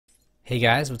Hey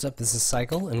guys, what's up? This is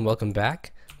Cycle, and welcome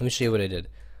back. Let me show you what I did.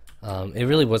 It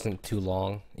really wasn't too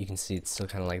long. You can see it's still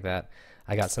kind of like that.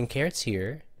 I got some carrots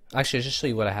here. Actually, I'll just show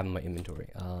you what I have in my inventory.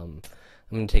 I'm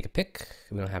going to take a pick.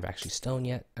 We don't have actually stone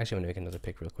yet. Actually, I'm going to make another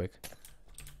pick real quick.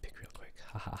 Pick real quick.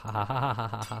 Ha ha ha ha ha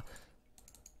ha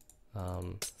ha.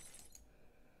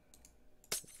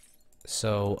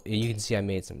 So, you can see I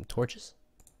made some torches.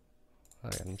 I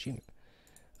got an achievement.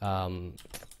 I'm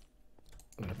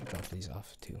going to drop these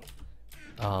off too.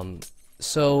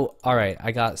 So, alright,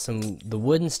 I got the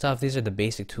wood and stuff. These are the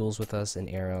basic tools with us, and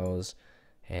arrows,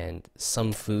 and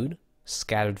some food,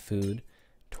 scattered food,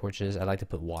 torches. I like to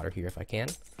put water here if I can.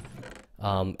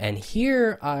 And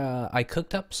here, I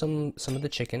cooked up some of the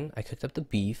chicken. I cooked up the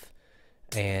beef,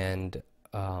 and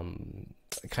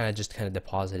kind of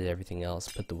deposited everything else.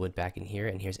 Put the wood back in here,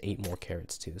 and here's 8 more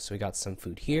carrots too. So we got some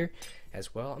food here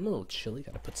as well. I'm a little chilly.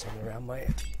 Gotta put something around my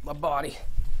body.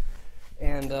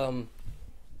 And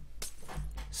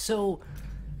so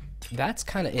that's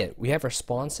kind of it. We have our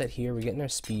spawn set here. We're getting our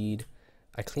speed.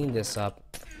 I cleaned this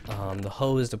up. The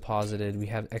hoe is deposited. We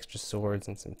have extra swords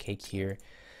and some cake here.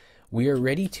 We are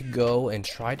ready to go and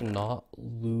try to not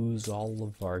lose all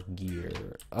of our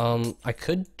gear. I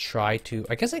could try to.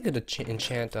 I guess I could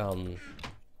enchant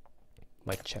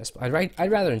my chest.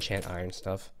 I'd rather enchant iron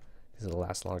stuff because it'll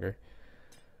last longer.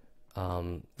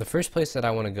 The first place that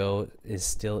I want to go is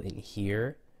still in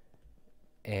here,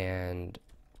 and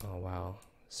oh wow,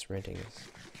 sprinting is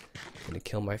gonna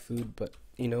kill my food, but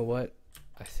you know what?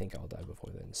 I think I'll die before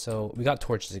then. So we got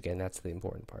torches again. That's the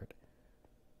important part.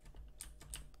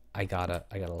 I gotta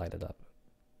light it up.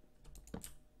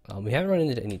 We haven't run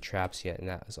into any traps yet, and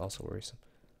that is also worrisome.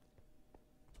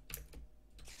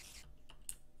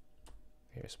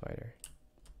 Here's a spider.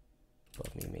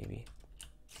 Above me, maybe.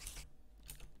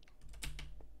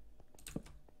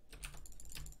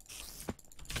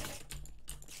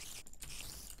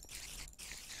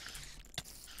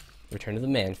 Return to the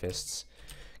man fists.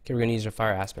 Okay, we're gonna use our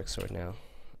fire aspect sword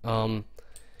now.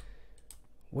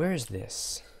 Where is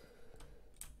this?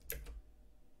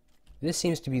 This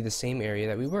seems to be the same area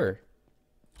that we were.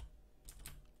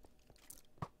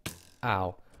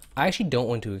 Ow. I actually don't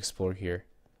want to explore here.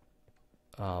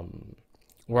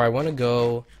 Where I want to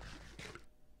go...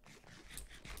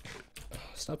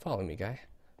 Stop following me, guy.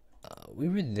 We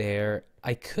were there.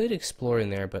 I could explore in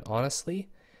there, but honestly...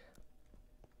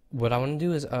 What I want to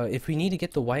do is, if we need to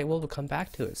get the white wool, we'll come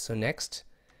back to it. So next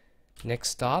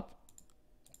stop,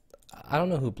 I don't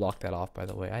know who blocked that off, by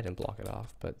the way. I didn't block it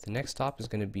off, but the next stop is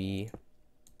going to be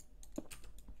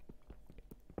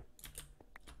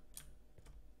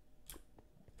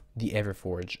the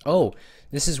Everforge. Oh,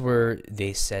 this is where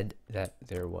they said that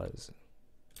there was.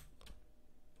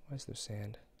 Why is there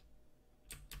sand?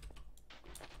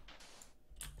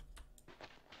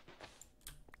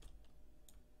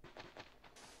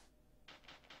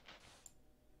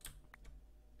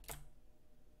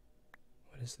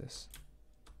 What is this?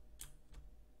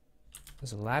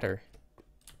 There's a ladder.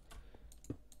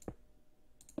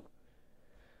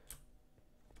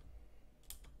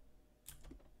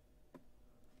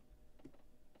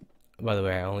 By the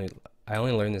way, I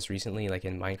only learned this recently, like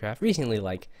in Minecraft. Recently,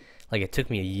 like it took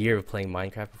me a year of playing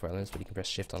Minecraft before I learned this, but you can press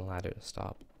shift on a ladder to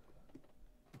stop.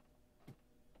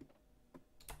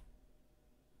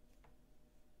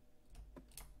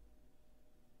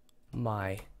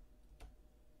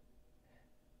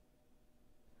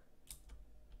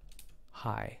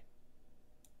 Hi.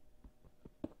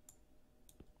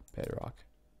 Bedrock.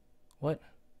 What?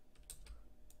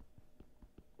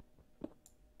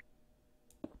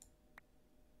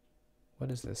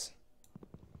 What is this?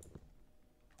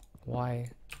 Why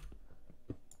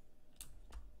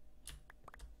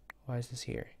is this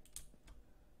here?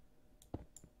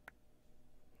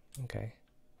 Okay.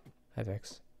 Hi,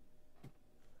 Vechs.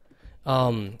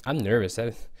 I'm nervous.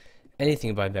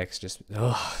 Anything about Vechs just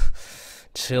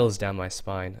chills down my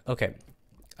spine. Okay.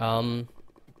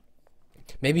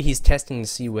 Maybe he's testing to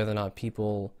see whether or not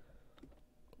people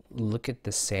look at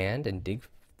the sand and dig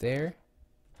there.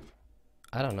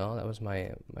 I don't know. That was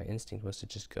my instinct, was to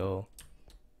just go.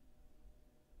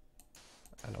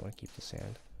 I don't want to keep the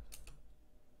sand.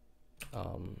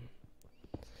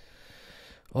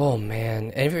 Oh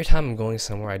man, every time I'm going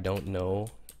somewhere I don't know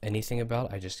anything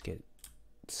about, I just get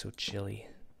so chilly.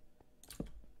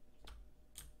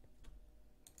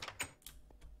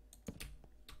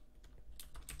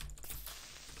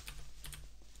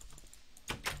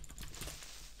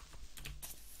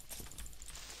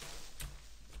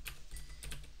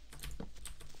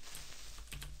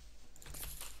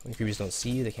 When creepers don't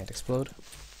see you, they can't explode.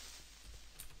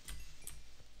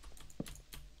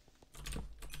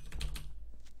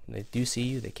 When they do see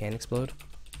you, they can explode.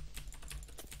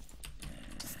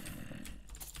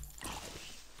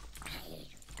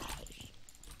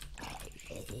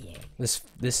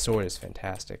 This sword is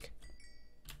fantastic.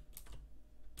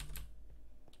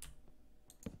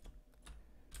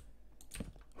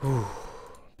 Whew.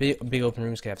 Big open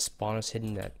rooms can have spawners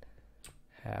hidden that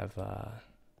have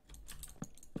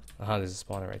there's a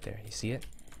spawner right there. You see it?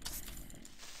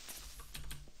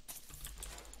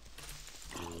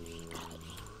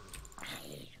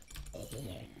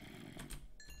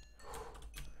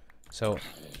 So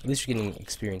at least you're getting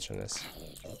experience from this.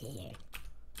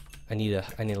 I need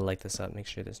to light this up, make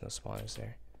sure there's no spawners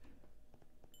there.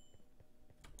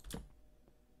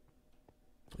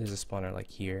 There's a spawner like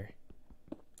here.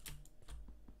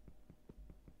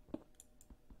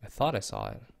 I thought I saw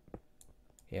it.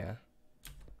 Yeah.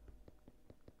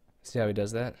 See how he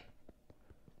does that?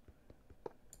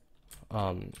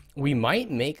 We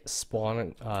might make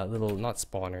spawn little, not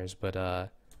spawners, but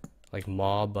like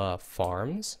mob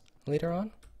farms later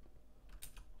on.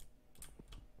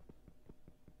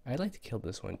 I'd like to kill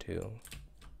this one too,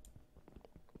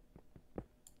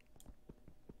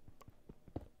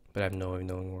 but I have no way of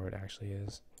knowing where it actually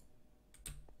is.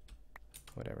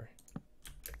 Whatever.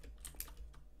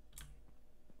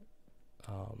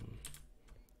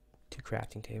 2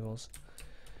 crafting tables.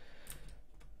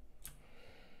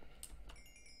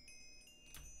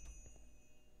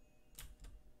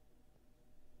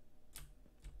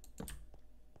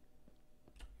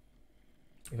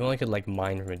 If only I could like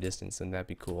mine from a distance, then that'd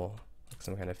be cool. Like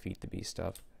some kind of feed the beast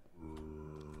stuff.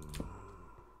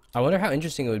 I wonder how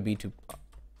interesting it would be to.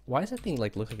 Why does that thing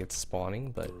like look like it's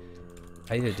spawning? But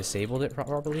I either disabled it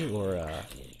properly or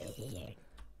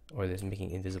there's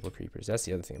making invisible creepers. That's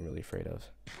the other thing I'm really afraid of.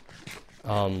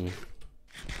 Well,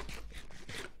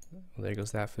 there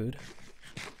goes that food.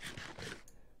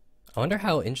 I wonder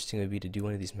how interesting it would be to do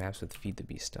one of these maps with feed the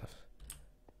beast stuff.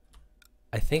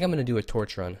 I think I'm gonna do a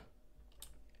torch run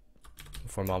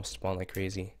before mobs spawn like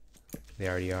crazy. They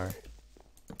already are.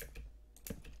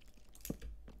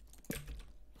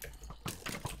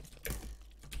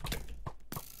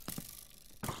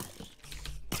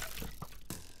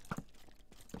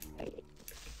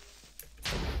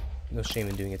 No shame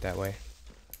in doing it that way.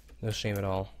 No shame at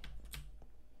all.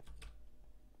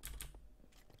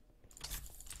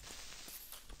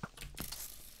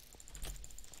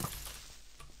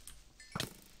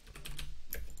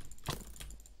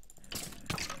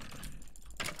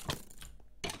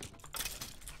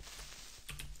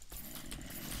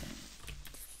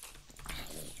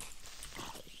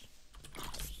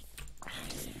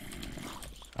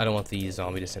 I don't want the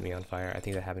zombie to set me on fire. I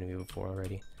think that happened to me before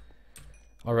already.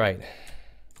 Alright.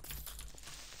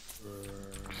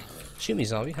 Shoot me,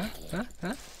 zombie, huh? Huh?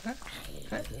 Huh? Huh?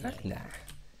 Huh? Huh? Nah.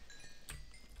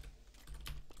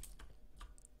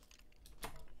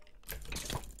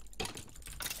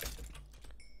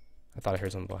 I thought I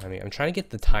heard something behind me. I'm trying to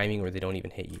get the timing where they don't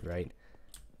even hit you, right?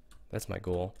 That's my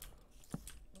goal.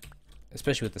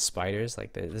 Especially with the spiders.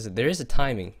 Like, there is a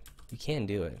timing. You can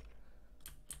do it.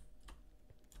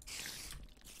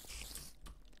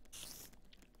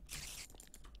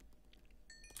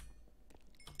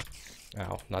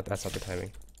 Ow, that's not the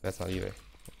timing. That's not either.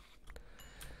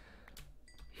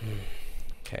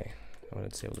 Okay, I want to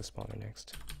disable the spawner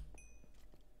next.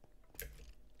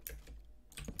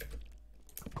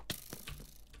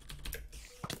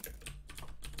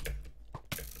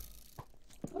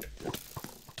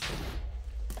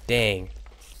 Dang.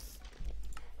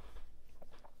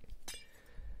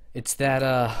 It's that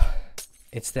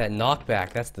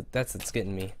knockback. That's what's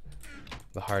getting me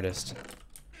the hardest.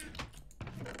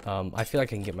 I feel like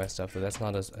I can get my stuff, but that's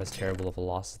not as terrible of a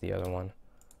loss as the other one.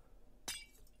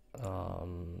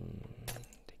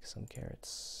 Take some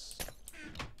carrots.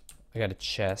 I got a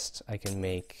chest. I can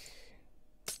make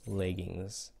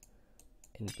leggings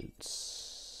and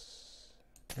boots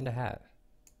and a hat.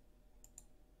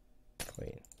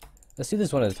 Wait, let's do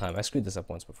this one at a time. I screwed this up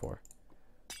once before.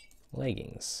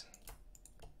 Leggings,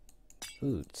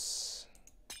 boots,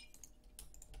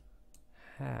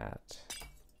 hat.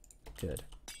 Good.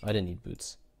 I didn't need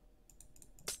boots.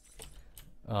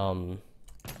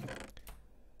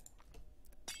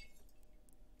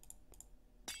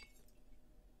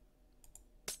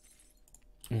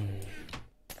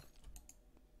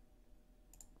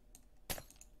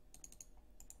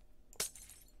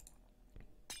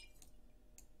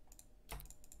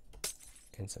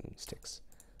 And some sticks.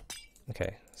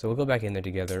 Okay, so we'll go back in there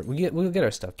together. We'll get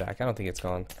our stuff back. I don't think it's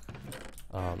gone.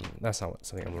 That's not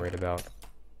something I'm worried about.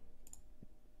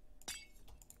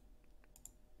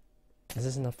 Is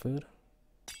this enough food?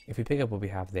 If we pick up what we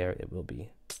have there, it will be.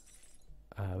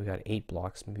 We got 8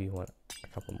 blocks. Maybe we want a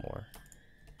couple more.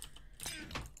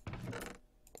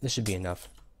 This should be enough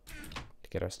to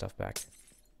get our stuff back.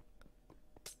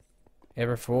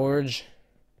 Everforge.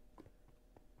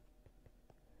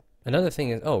 Another thing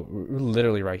is, oh, we're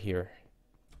literally right here.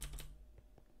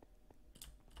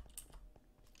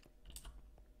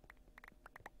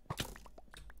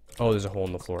 Oh, there's a hole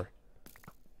in the floor.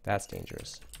 That's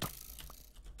dangerous.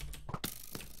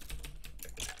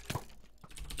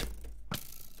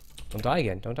 Don't die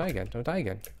again, don't die again, don't die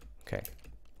again. Okay.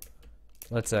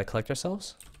 Let's collect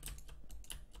ourselves.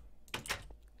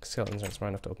 Skeletons aren't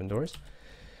smart enough to open doors.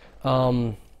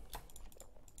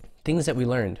 Things that we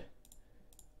learned.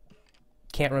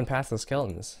 Can't run past those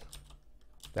skeletons.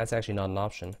 That's actually not an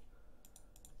option.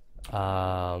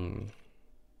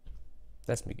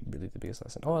 That's really the biggest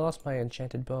lesson. Oh, I lost my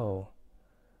enchanted bow.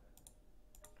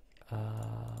 I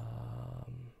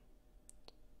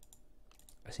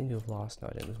seem to have lost. No,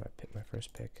 I didn't lose my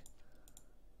first pick.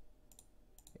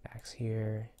 Axe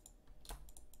here.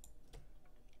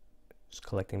 Just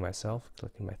collecting myself,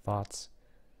 collecting my thoughts.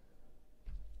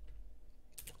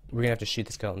 We're gonna have to shoot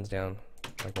the skeletons down,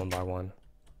 like one by one.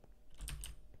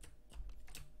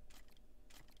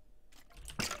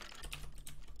 They're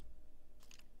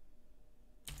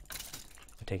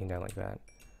taken down like that.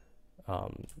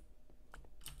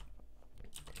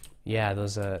 Yeah,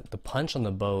 those the punch on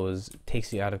the bows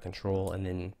takes you out of control, and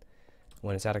then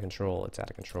when it's out of control, it's out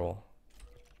of control.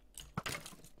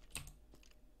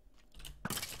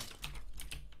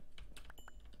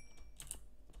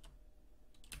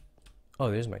 Oh,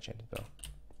 there's my enchanted bow.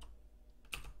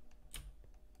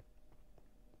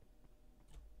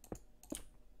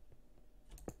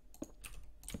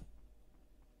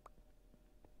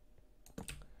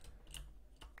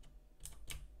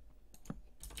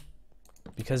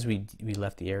 Because we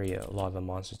left the area, a lot of the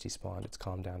monsters despawned. It's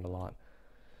calmed down a lot.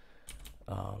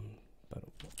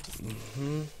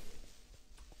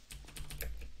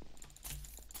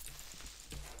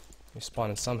 You're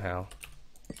spawning somehow.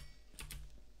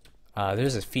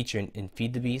 There's a feature in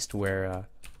Feed the Beast where,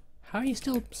 how are you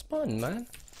still spawning, man?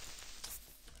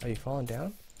 Are you falling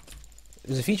down?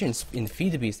 There's a feature in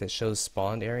Feed the Beast that shows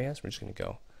spawned areas. We're just gonna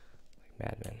go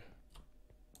like madmen.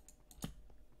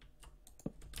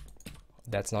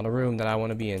 That's not a room that I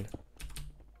want to be in.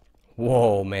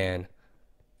 Whoa, man.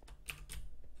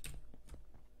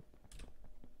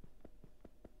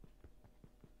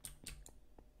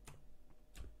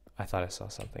 I thought I saw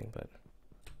something, but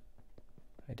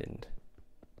I didn't.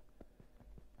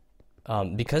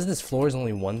 Because this floor is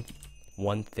only one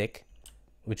thick,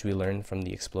 which we learned from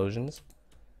the explosions.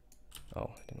 Oh,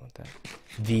 I didn't want that.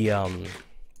 The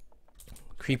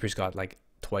creepers got like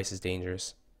twice as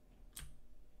dangerous.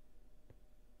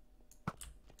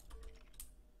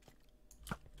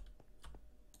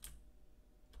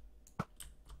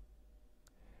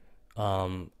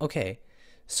 Okay,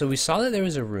 so we saw that there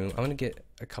was a room. I'm gonna get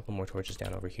a couple more torches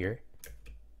down over here.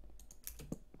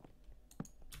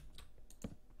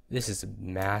 This is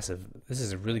massive. This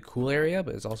is a really cool area,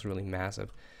 but it's also really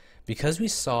massive. Because we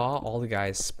saw all the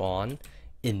guys spawn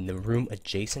in the room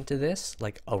adjacent to this,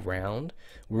 like around,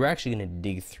 we're actually gonna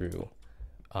dig through.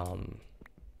 Ow.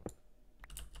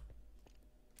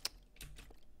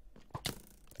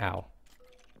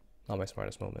 Not my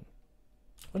smartest moment.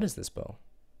 What is this bow?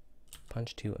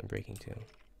 Punch 2 and breaking 2.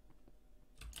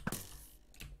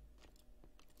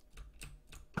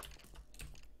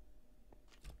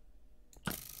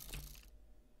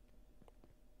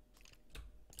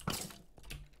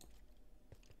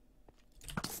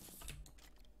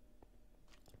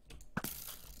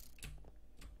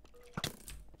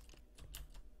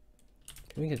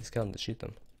 Can we get the skeleton to shoot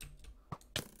them?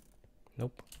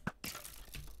 Nope.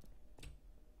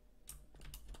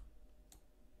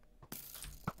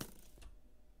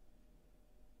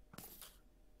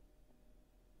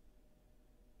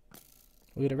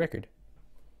 We get a record.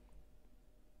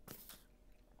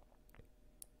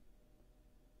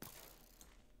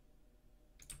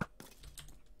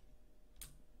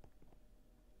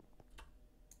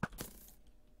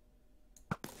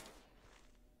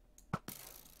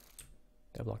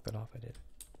 I blocked that off, I did.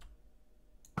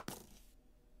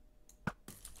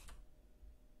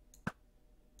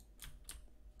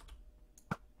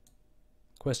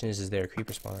 Question is there a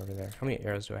creeper spawn over there? How many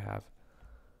arrows do I have?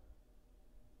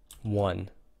 1.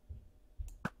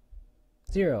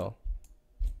 0.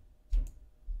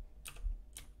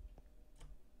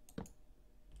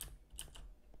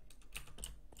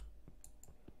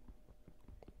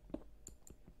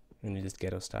 We need this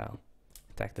ghetto style.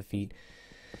 Attack the feet.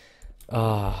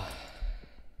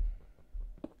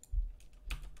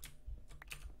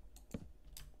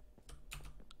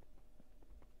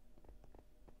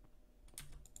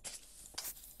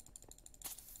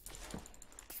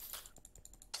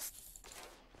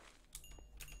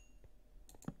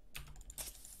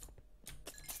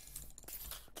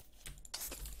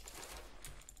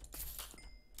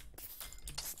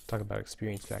 Talk about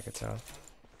experience packets, huh?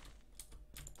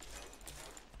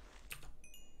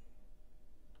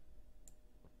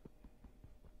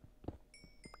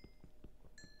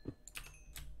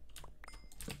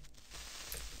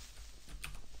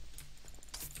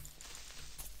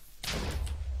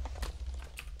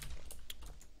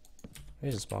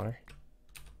 There's a spawner.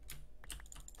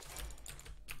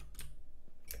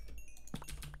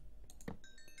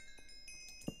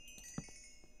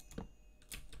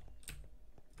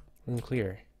 Room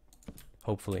clear.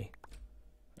 Hopefully.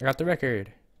 I got the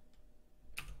record.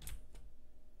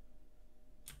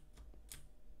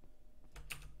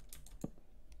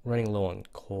 Running low on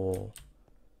coal.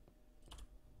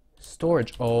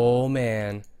 Storage. Oh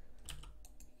man.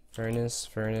 Furnace,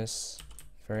 furnace,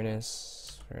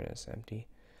 furnace, furnace empty.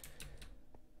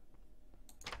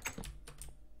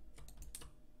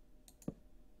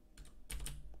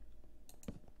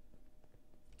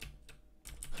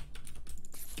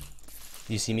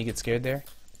 You see me get scared there?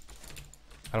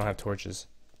 I don't have torches.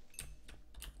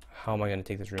 How am I gonna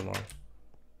take this room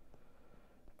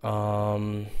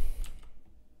on?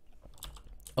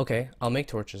 Okay, I'll make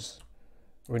torches.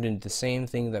 We're doing the same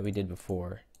thing that we did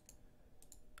before.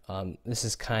 This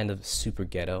is kind of super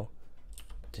ghetto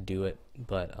to do it,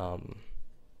 but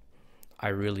I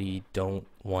really don't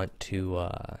want to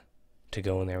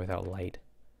go in there without light.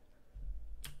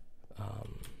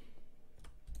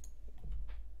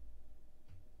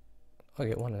 I'll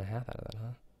get 1.5 out of that,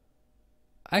 huh?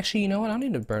 Actually, you know what? I don't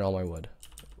need to burn all my wood.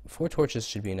 4 torches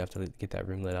should be enough to get that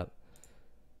room lit up.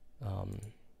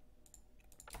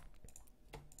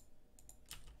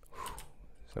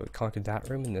 So we conquered that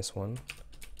room and this one.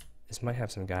 This might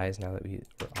have some guys now that we're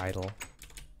idle.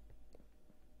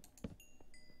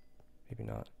 Maybe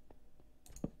not.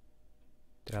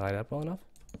 Did I light up well enough?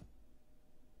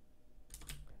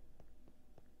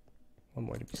 One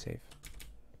more to be safe.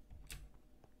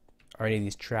 Are any of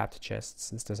these trapped chests?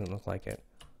 This doesn't look like it.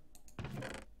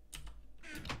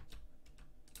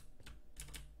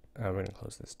 Oh, we're gonna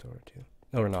close this door too.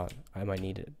 No, we're not. I might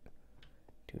need it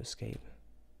to escape.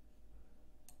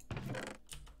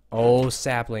 Oh,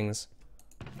 saplings.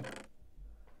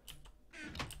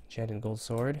 Enchanted gold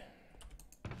sword.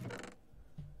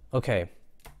 Okay.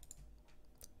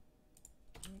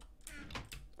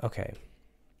 Okay.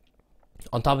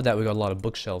 On top of that, we got a lot of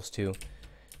bookshelves too.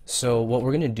 So what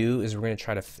we're gonna do is we're gonna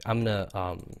try to. I'm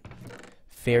gonna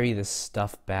ferry this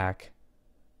stuff back.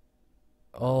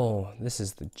 Oh, this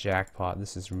is the jackpot.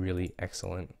 This is really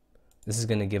excellent. This is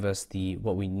gonna give us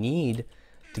what we need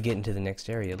to get into the next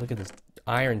area. Look at this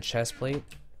iron chest plate.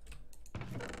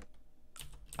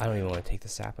 I don't even want to take the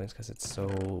saplings because it's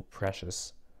so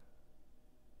precious.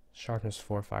 Sharpness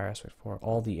 4, fire aspect 4,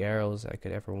 all the arrows I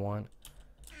could ever want.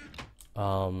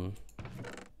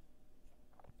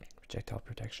 Projectile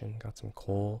protection, got some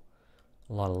coal,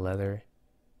 a lot of leather,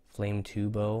 flame 2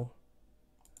 bow.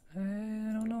 I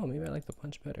don't know, maybe I like the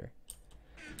punch better.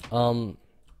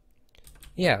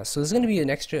 Yeah, so this is gonna be an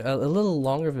extra, a little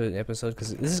longer of an episode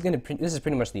because this is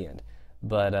pretty much the end.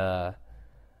 But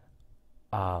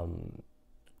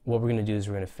what we're gonna do is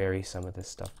we're gonna ferry some of this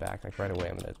stuff back. Like right away,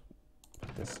 I'm gonna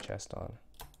put this chest on.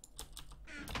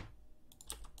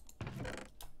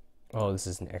 Oh, this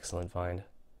is an excellent find.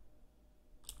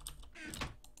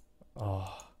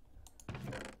 Oh.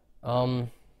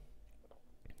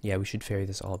 Yeah, we should ferry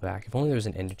this all back. If only there was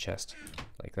an ender chest.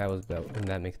 Like wouldn't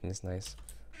that make things nice?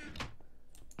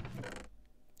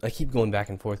 I keep going back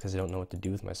and forth because I don't know what to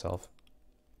do with myself.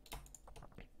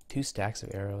 2 stacks of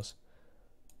arrows.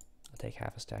 I'll take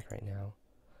half a stack right now.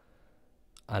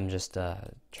 I'm just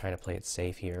trying to play it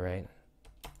safe here, right?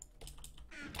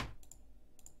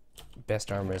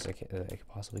 Best armor as I could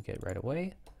possibly get right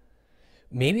away.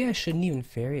 Maybe I shouldn't even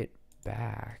ferry it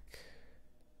back.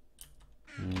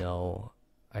 No,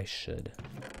 I should.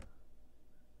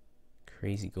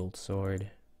 Crazy gold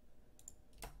sword.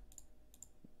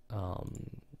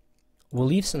 We'll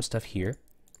leave some stuff here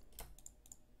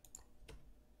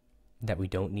that we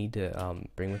don't need to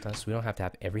bring with us. We don't have to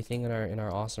have everything in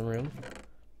our awesome room.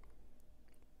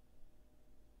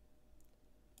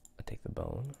 I'll take the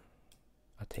bone.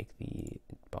 I'll take the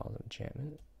ball of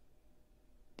enchantment.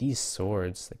 These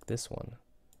swords, like this one.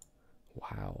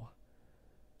 Wow.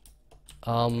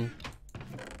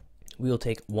 We will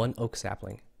take 1 oak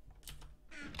sapling.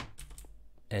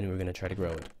 And we're gonna try to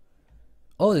grow it.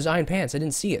 Oh, there's iron pants. I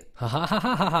didn't see it. Ha ha ha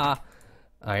ha ha ha.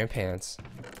 Iron pants.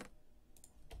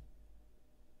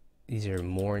 These are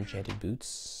more enchanted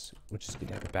boots, which is good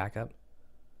to have a backup.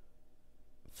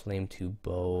 Flame 2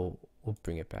 bow. We'll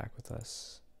bring it back with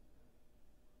us.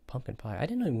 Pumpkin pie. I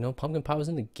didn't even know pumpkin pie was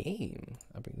in the game.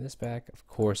 I'll bring this back. Of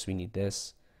course, we need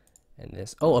this. And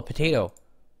this. Oh, a potato.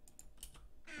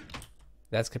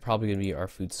 That's probably gonna be our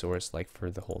food source, like for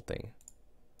the whole thing.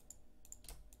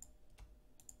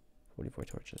 44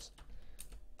 torches.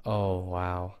 Oh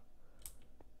wow.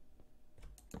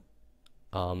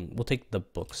 We'll take the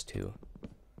books too.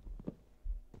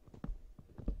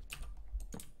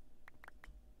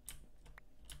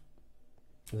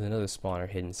 There's another spawner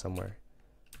hidden somewhere.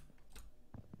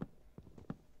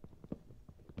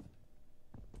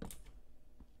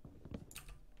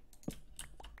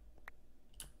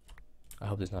 I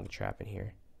hope there's not a trap in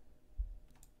here.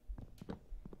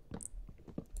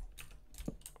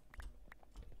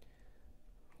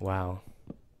 Wow.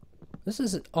 This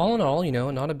is, all in all, you know,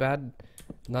 not a bad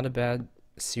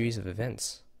series of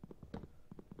events.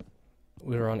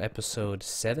 We were on episode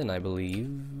 7, I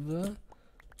believe.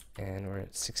 And we're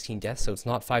at 16 deaths, so it's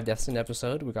not 5 deaths in an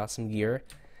episode. We got some gear.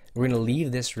 We're going to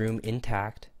leave this room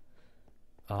intact.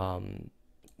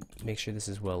 Make sure this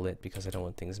is well lit because I don't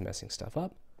want things messing stuff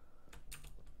up.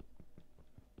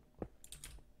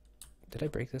 Did I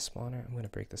break this spawner? I'm going to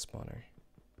break the spawner.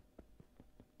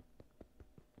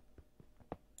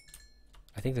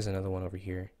 I think there's another one over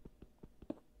here.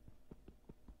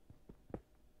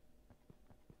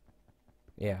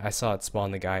 Yeah, I saw it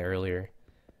spawn the guy earlier.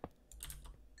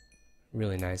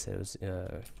 Really nice that it was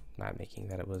map making,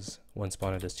 that it was one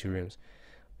spawner does 2 rooms.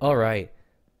 Alright.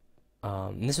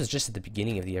 And this was just at the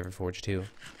beginning of the Everforge too.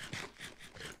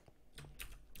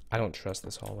 I don't trust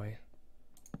this hallway.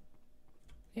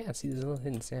 Yeah, see, there's a little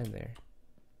hidden sand there.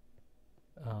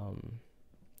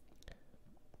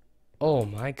 Oh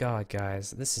my god,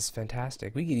 guys, this is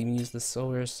fantastic. We could even use the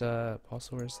Solar's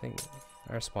Pulsar's thing.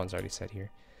 Our spawn's already set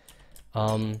here.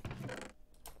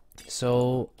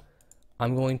 So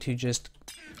I'm going to just,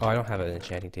 oh, I don't have an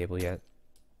enchanting table yet.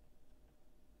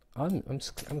 I'm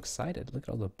excited. Look at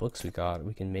all the books we got.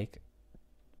 We can make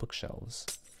bookshelves.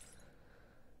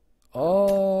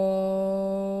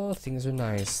 Oh, things are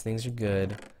nice. Things are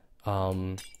good.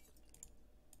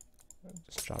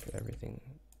 Just drop everything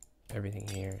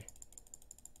here.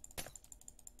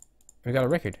 We got a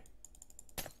record.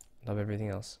 Love everything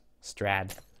else.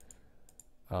 Strad.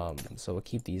 So we'll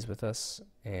keep these with us,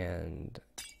 and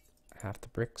half the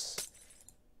bricks.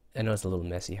 I know it's a little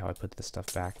messy how I put this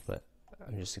stuff back, but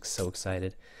I'm just so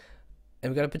excited.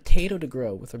 And we got a potato to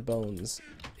grow with our bones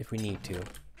if we need to.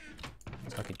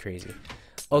 Let's not get crazy.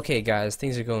 Okay, guys,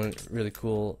 things are going really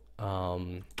cool.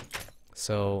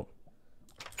 So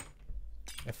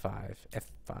F5.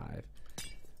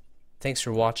 Thanks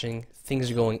for watching. Things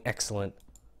are going excellent.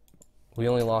 We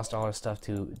only lost all our stuff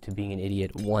to being an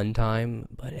idiot one time,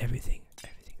 but everything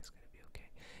is gonna be okay.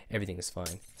 Everything is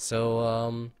fine.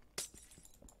 So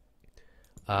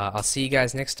I'll see you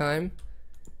guys next time,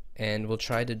 and we'll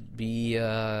try to be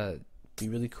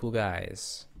really cool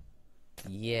guys.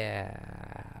 Yeah.